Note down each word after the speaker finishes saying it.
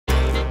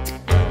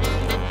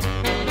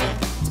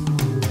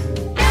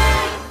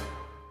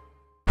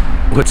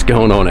What's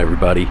going on,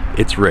 everybody?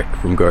 It's Rick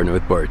from Gardening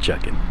with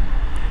Barchuckin.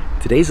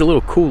 Today's a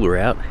little cooler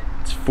out.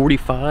 It's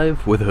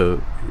 45 with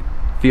a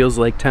feels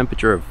like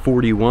temperature of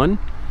 41,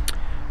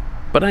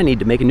 but I need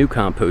to make a new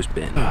compost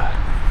bin.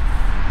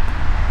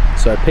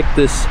 So I picked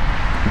this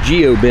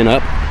GEOBIN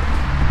up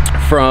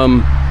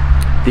from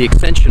the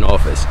extension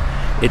office.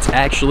 It's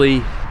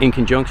actually in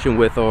conjunction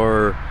with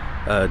our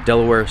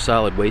Delaware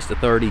Solid Waste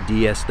Authority,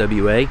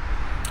 DWSA.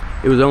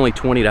 It was only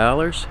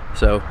 $20,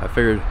 so I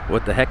figured,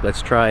 what the heck,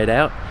 let's try it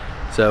out.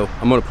 So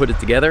I'm gonna put it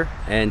together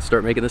and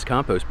start making this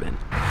compost bin.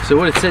 So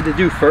what it said to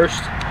do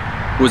first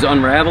was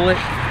unravel it.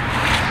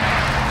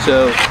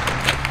 So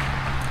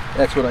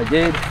that's what I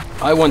did.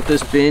 I want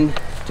this bin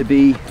to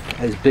be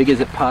as big as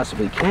it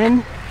possibly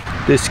can.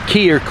 This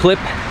keyer clip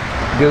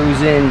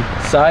goes in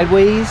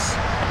sideways.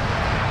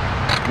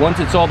 Once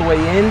it's all the way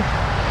in,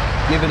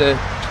 give it a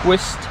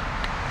twist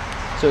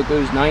so it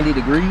goes 90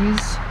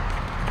 degrees.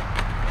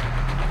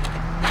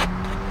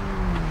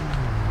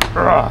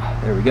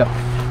 There we go.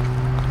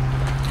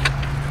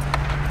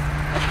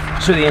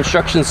 So the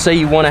instructions say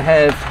you want to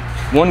have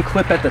one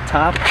clip at the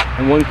top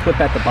and one clip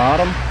at the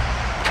bottom.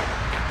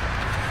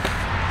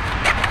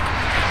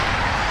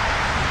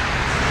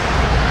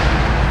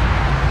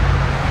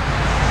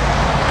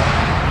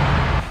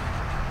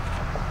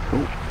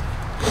 Cool.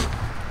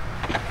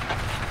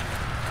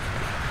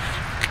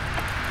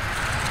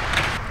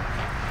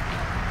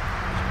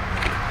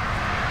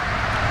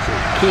 So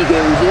the key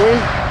goes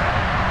in.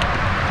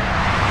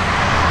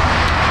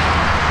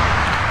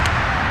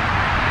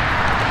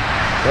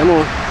 Come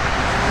on.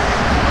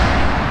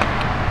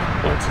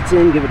 Once it's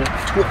in, give it a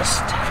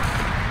twist.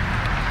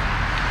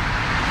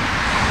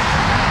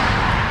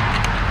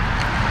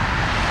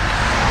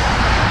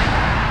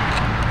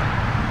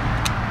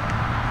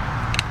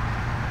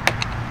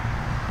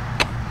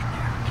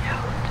 There we go.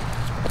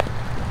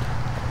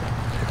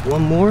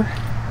 One more.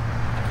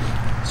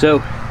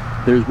 So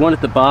there's one at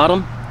the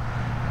bottom.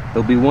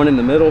 There'll be one in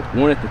the middle,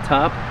 one at the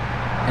top,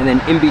 and then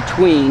in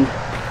between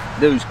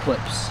those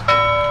clips.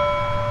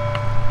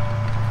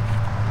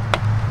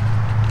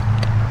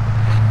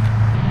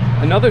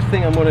 Another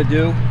thing I'm going to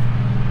do,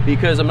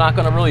 because I'm not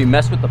going to really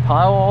mess with the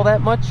pile all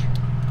that much,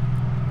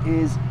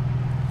 is,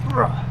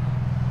 well,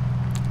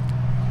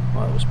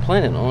 I was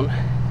planning on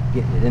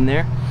getting it in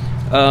there.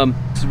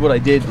 This is what I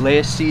did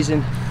last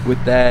season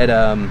with that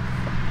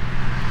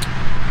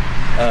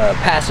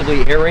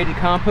passively aerated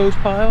compost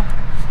pile.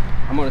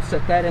 I'm going to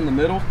set that in the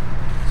middle,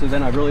 so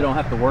then I really don't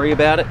have to worry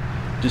about it.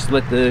 Just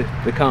let the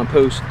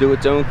compost do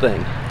its own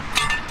thing.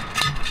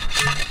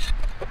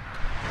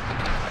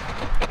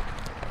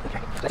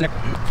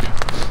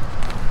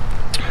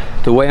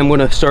 The way I'm going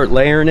to start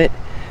layering it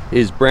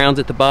is browns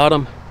at the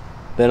bottom,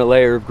 then a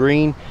layer of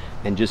green,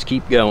 and just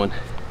keep going.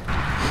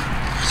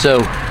 So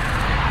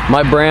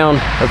my brown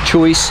of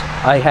choice,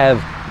 I have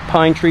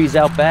pine trees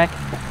out back,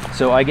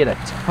 so I get a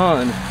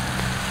ton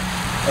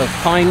of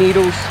pine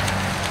needles.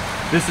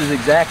 This is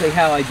exactly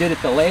how I did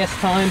it the last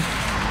time.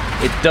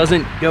 It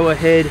doesn't go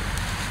ahead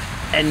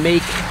and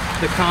make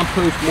the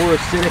compost more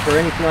acidic or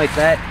anything like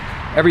that.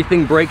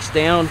 Everything breaks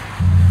down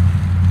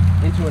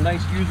into a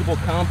nice usable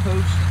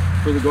compost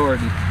for the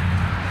garden.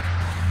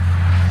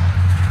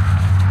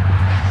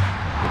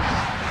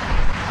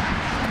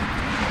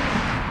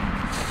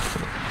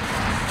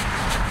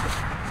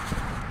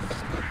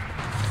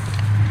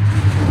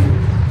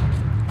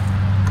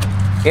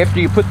 After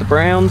you put the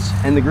browns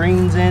and the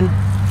greens in,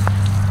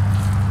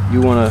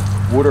 you want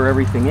to water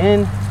everything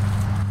in.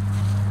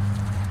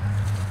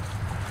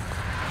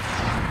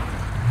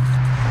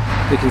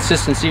 The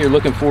consistency you're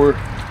looking for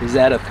is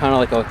that of kind of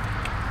like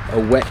a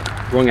wet,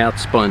 wrung out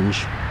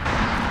sponge.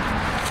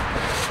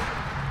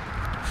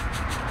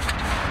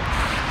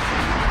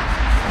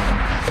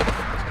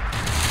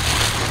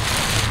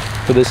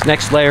 For this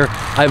next layer,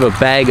 I have a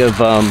bag of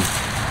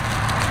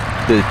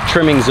the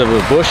trimmings of a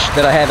bush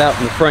that I have out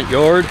in the front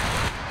yard.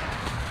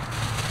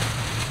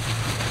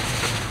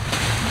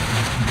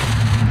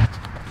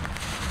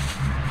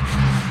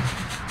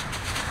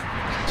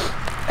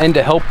 And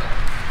to help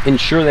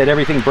ensure that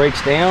everything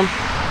breaks down,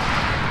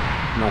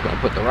 I'm not going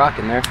to put the rock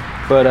in there,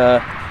 but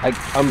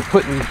I'm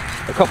putting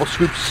a couple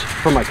scoops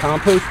from my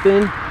compost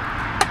bin.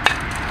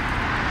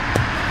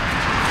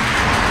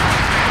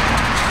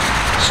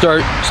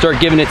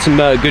 Start giving it some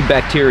good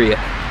bacteria.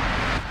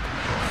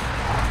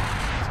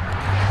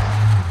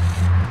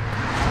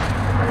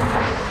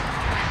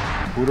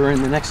 Water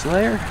in the next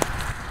layer.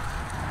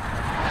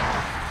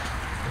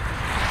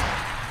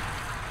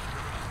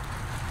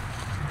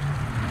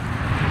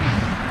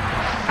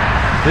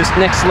 This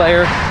next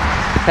layer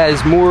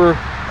has more,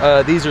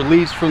 these are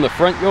leaves from the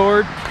front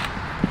yard,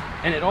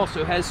 and it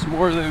also has some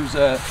more of those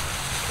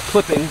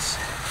clippings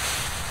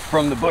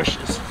from the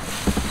bushes.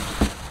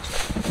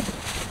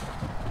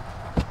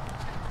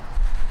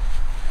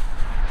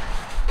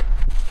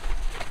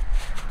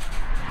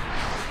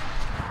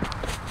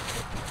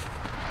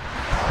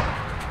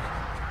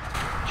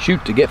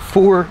 Shoot, to get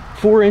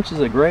four inches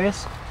of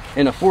grass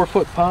in a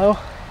 4-foot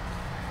pile,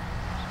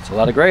 it's a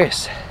lot of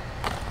grass.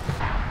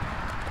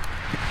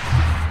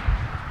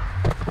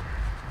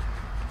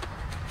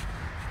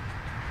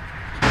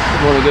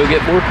 go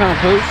get more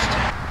compost.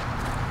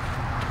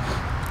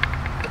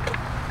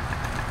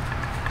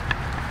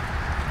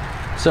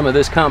 Some of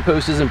this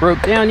compost isn't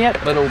broke down yet,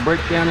 but it'll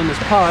break down in this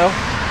pile.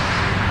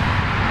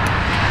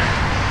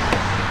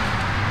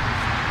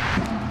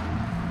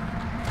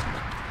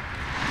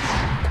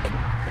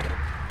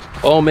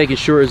 All making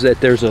sure is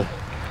that there's a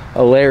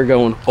layer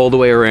going all the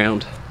way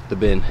around the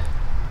bin.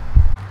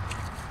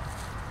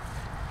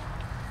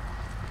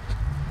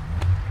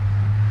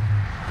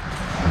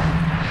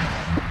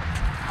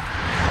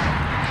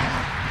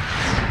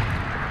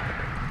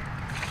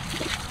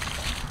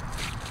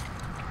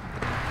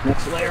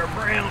 Next layer of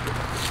brown.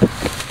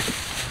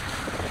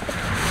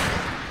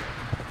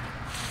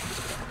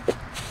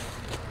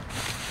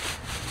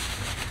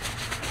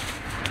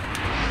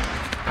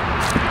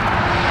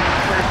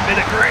 First bit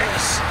of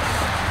grass.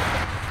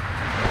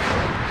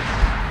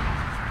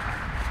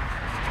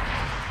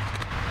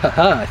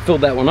 Haha, I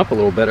filled that one up a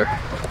little better.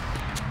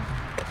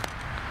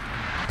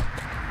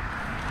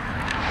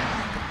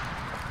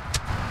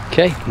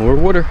 Okay, more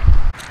water.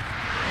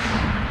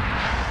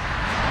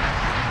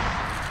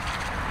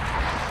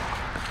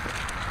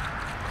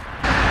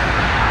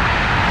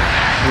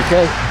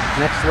 Okay,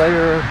 next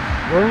layer of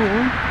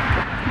brown.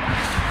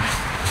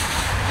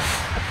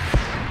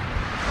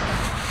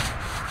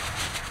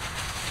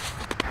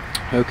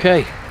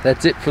 Okay,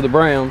 that's it for the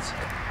browns.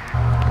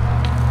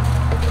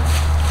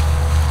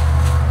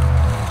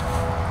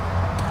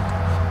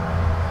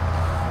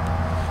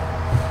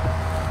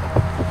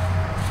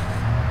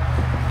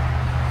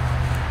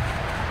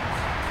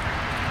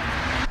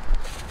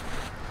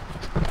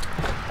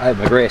 I have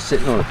my grass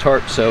sitting on a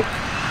tarp, so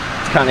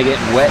it's kind of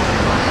getting wet.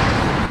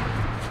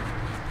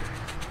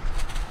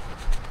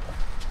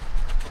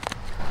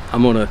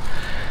 I'm gonna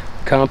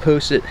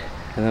compost it,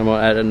 and then I'm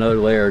gonna add another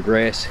layer of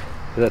grass.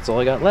 That's all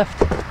I got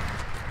left.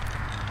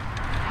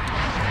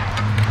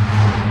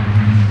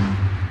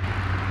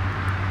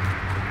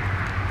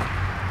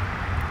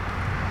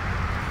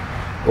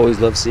 Always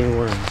love seeing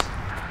worms.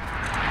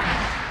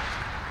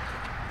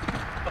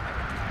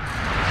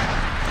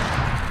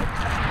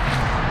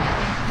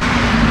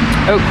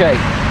 Okay,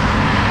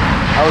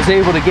 I was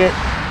able to get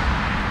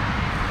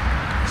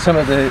some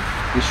of the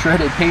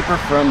shredded paper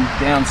from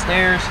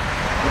downstairs.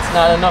 It's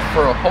not enough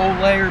for a whole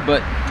layer,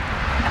 but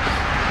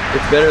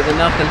it's better than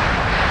nothing.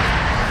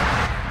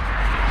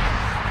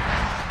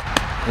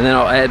 And then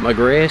I'll add my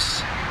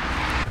grass.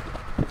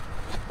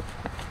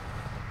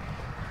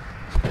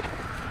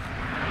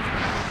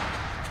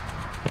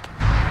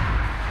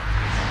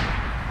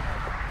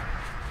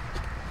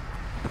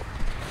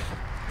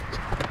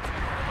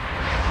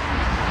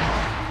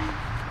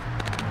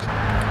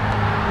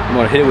 I'm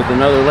gonna hit it with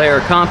another layer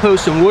of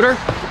compost and water.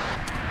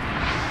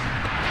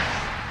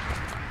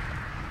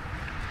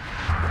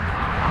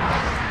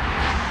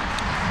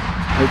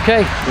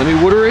 Okay, let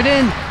me water it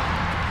in.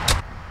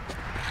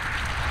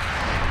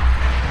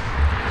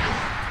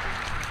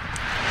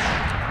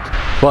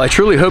 Well, I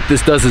truly hope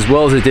this does as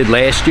well as it did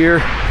last year.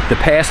 The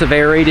passive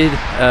aerated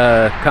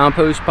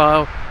compost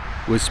pile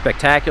was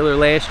spectacular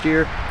last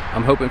year.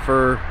 I'm hoping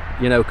for,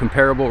 you know,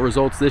 comparable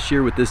results this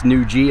year with this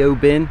new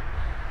GEOBin.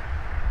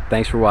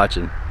 Thanks for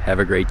watching. Have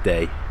a great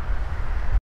day.